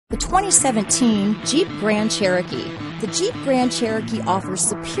The 2017 Jeep Grand Cherokee. The Jeep Grand Cherokee offers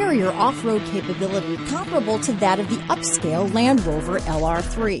superior off-road capability comparable to that of the upscale Land Rover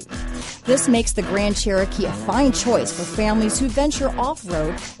LR3. This makes the Grand Cherokee a fine choice for families who venture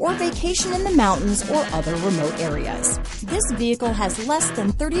off-road or vacation in the mountains or other remote areas. This vehicle has less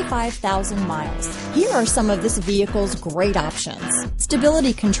than 35,000 miles. Here are some of this vehicle's great options: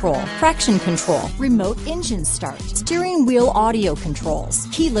 stability control, traction control, remote engine start, steering wheel audio controls,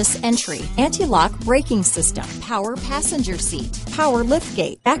 keyless entry, anti-lock braking system, power passenger seat, power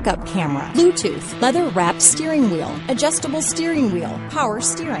liftgate, backup camera, Bluetooth, leather-wrapped steering wheel, adjustable steering wheel, power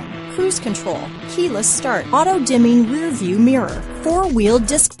steering, cruise control, keyless start, auto-dimming rear view mirror, four-wheel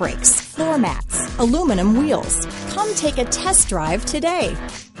disc brakes, floor mats, aluminum wheels. Come take a test drive today.